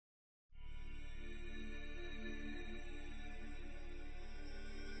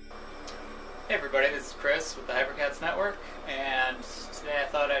is Chris with the Hypercats Network, and today I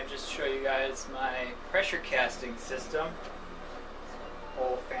thought I'd just show you guys my pressure casting system.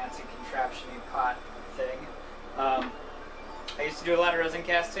 Whole fancy contraption-y pot thing. I used to do a lot of resin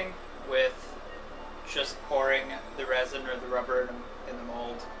casting with just pouring the resin or the rubber in the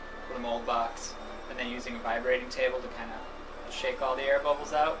mold, or the mold box, and then using a vibrating table to kind of shake all the air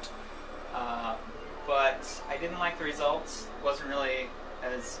bubbles out. But I didn't like the results. It wasn't really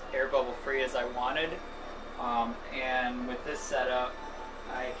as air bubble free as I wanted. And with this setup,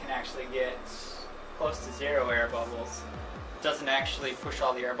 I can actually get close to 0 air bubbles. It doesn't actually push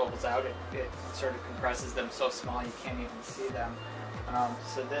all the air bubbles out. It sort of compresses them so small you can't even see them.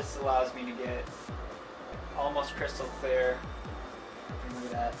 So this allows me to get almost crystal clear. Look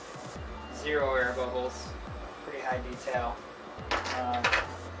at that. 0 air bubbles. Pretty high detail.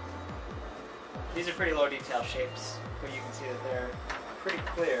 These are pretty low detail shapes, but you can see that they're pretty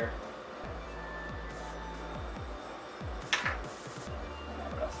clear.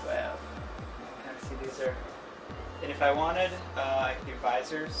 What else do I have? You can kind of see these are. And if I wanted, I could do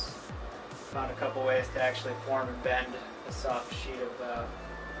visors. Found a couple ways to actually form and bend a soft sheet of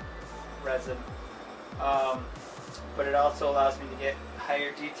resin. But it also allows me to get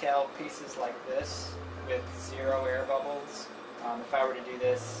higher detail pieces like this with 0 air bubbles. If I were to do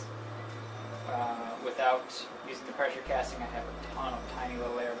this without using the pressure casting, I have a ton of tiny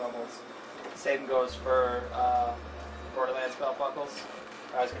little air bubbles. Same goes for Borderlands belt buckles.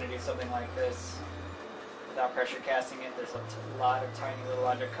 If I was going to do something like this without pressure casting it, there's a lot of tiny little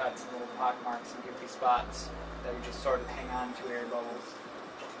undercuts and little pock marks and goofy spots that would just sort of hang on to air bubbles.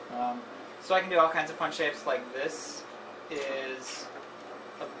 So I can do all kinds of fun shapes. Like this is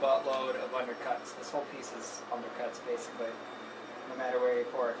a buttload of undercuts. This whole piece is undercuts basically, no matter where you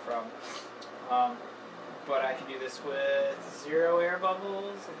pour it from. But I can do this with 0 air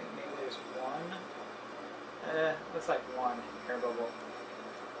bubbles. I think maybe there's one. Looks like 1 air bubble.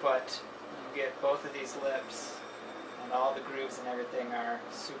 But you get both of these lips, and all the grooves and everything are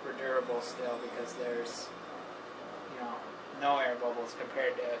super durable still because there's, no air bubbles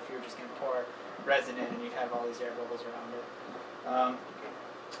compared to if you were just going to pour resin in and you'd have all these air bubbles around it.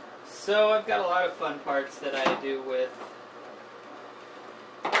 So I've got a lot of fun parts that I do with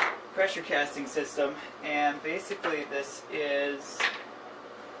pressure casting system, and basically this is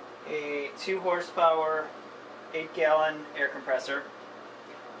a 2 horsepower 8-gallon air compressor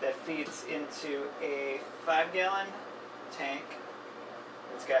that feeds into a 5-gallon tank.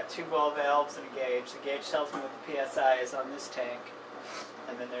 It's got 2 ball valves and a gauge. The gauge tells me what the PSI is on this tank,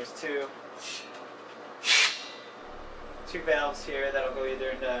 and then there's two valves here that'll go either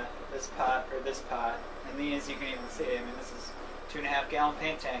into this pot or this pot, and these you can even see. I mean, this is 2.5-gallon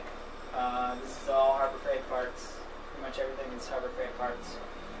paint tank. This is all Harbor Freight parts. Pretty much everything is Harbor Freight parts.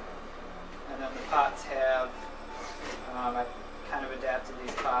 And then the pots have, I've kind of adapted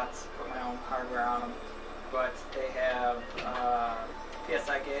these pots, put my own hardware on them, but they have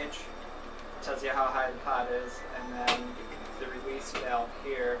PSI gauge. Tells you how high the pot is, and then the release valve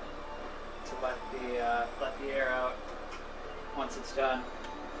here to let the air out once it's done.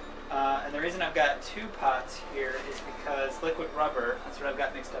 And the reason I've got 2 pots here is because liquid rubber, that's what I've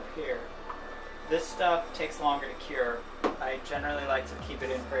got mixed up here. This stuff takes longer to cure. I generally like to keep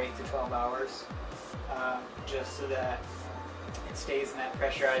it in for 8 to 12 hours, just so that it stays in that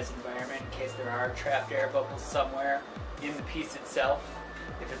pressurized environment in case there are trapped air bubbles somewhere in the piece itself.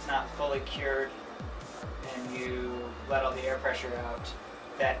 If it's not fully cured and you let all the air pressure out,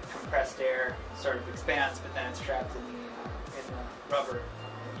 that compressed air sort of expands, but then it's trapped in the rubber.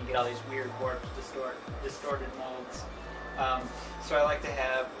 You get all these weird warped, distorted molds. So I like to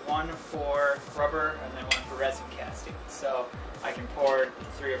have 1 for rubber and then 1 for resin casting. So I can pour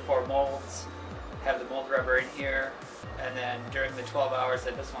 3 or 4 molds, have the mold rubber in here, and then during the 12 hours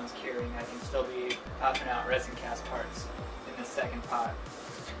that this one's curing, I can still be popping out resin cast parts in the second pot.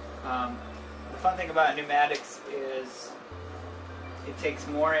 The fun thing about pneumatics is it takes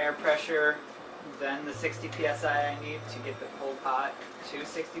more air pressure than the 60 psi I need to get the full pot to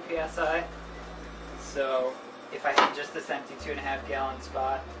 60 psi. So if I have just this empty 2.5-gallon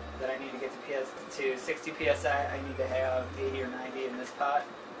spot that I need to get to 60 psi, I need to have 80 or 90 in this pot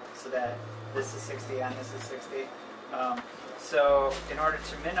so that this is 60 and this is 60. So in order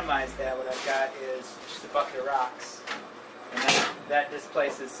to minimize that, what I've got is just a bucket of rocks, and that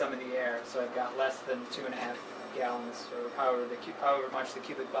displaces some of the air. So I've got less than 2.5 gallons, or however much the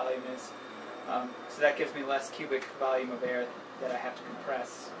cubic volume is. So that gives me less cubic volume of air that I have to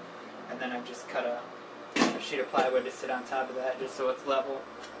compress. And then I've just cut a sheet of plywood to sit on top of that just so it's level.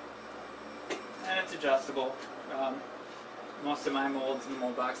 And it's adjustable. most of my molds and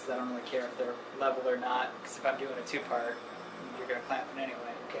mold boxes, I don't really care if they're level or not, because if I'm doing a 2-part, you're going to clamp it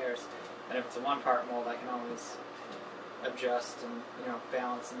anyway, who cares? And if it's a 1-part mold, I can always adjust and, you know,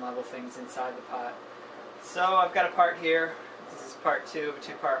 balance and level things inside the pot. So I've got a part here. This is part 2 of a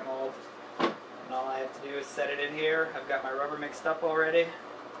 2-part mold. And all I have to do is set it in here. I've got my rubber mixed up already.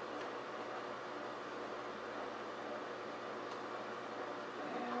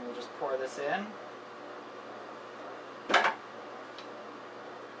 And we'll just pour this in.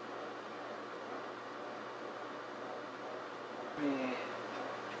 And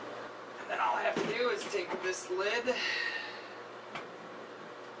then all I have to do is take this lid. It's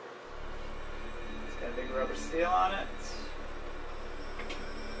got a big rubber seal on it.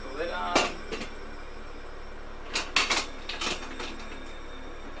 Put the lid on.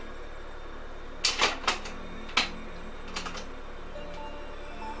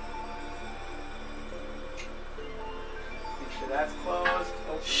 Make sure that's closed.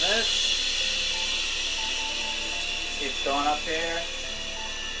 Open this. See it's going up here.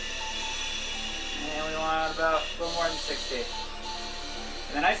 And we want about a little more than 60.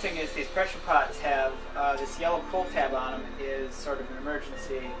 And the nice thing is these pressure pots have this yellow pull tab on them is sort of an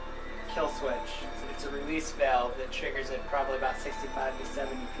emergency kill switch. It's a release valve that triggers it probably about 65 to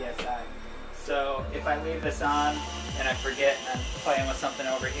 70 psi. So if I leave this on and I forget and I'm playing with something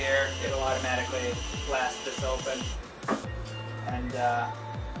over here, it'll automatically blast this open and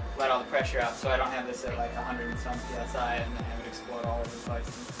let all the pressure out, so I don't have this at like 100 and some psi and have it explode all over the place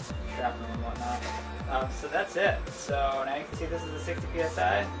and shrapnel and whatnot. So that's it. So now you can see this is a 60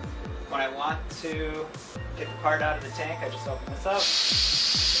 psi. When I want to get the part out of the tank, I just open this up,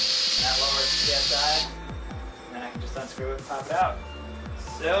 and that lowers the psi, and then I can just unscrew it and pop it out.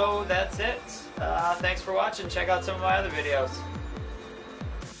 So that's it. Thanks for watching. Check out some of my other videos.